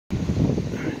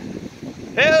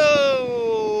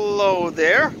Hello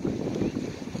there,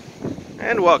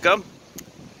 and welcome.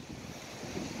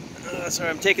 So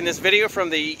I'm taking this video from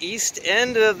the east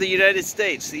end of the United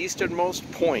States, the easternmost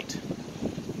point.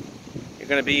 You're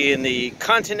going to be in the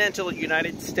continental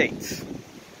United States.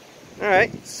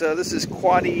 Alright, so this is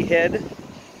Quoddy Head,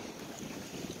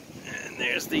 and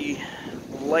there's the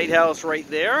lighthouse right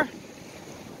there.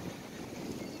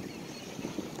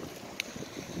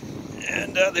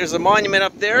 And there's a monument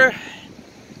up there,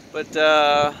 but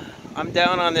I'm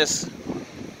down on this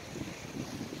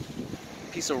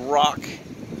piece of rock.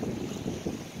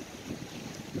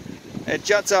 It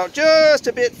juts out just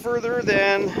a bit further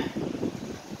than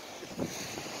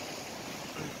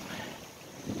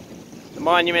the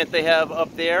monument they have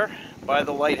up there by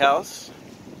the lighthouse.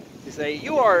 They say,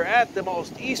 you are at the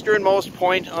most easternmost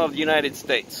point of the United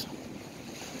States.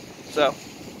 So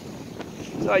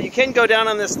you can go down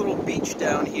on this little beach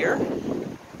down here.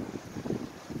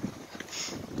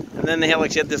 And then they have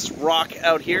like this rock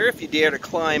out here, if you dare to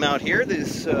climb out here.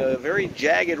 There's very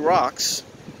jagged rocks.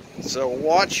 So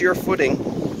watch your footing.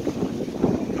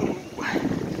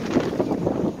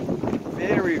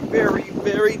 Very, very,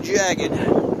 very jagged.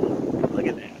 Look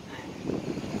at that.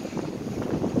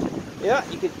 Yeah,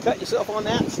 you could cut yourself on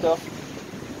that stuff.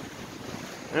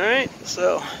 Alright,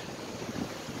 so.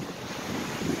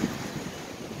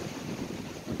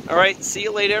 Alright, see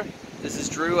you later. This is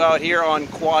Drew out here on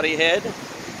Quoddy Head,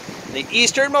 the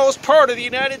easternmost part of the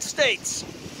United States.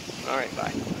 Alright,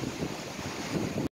 bye.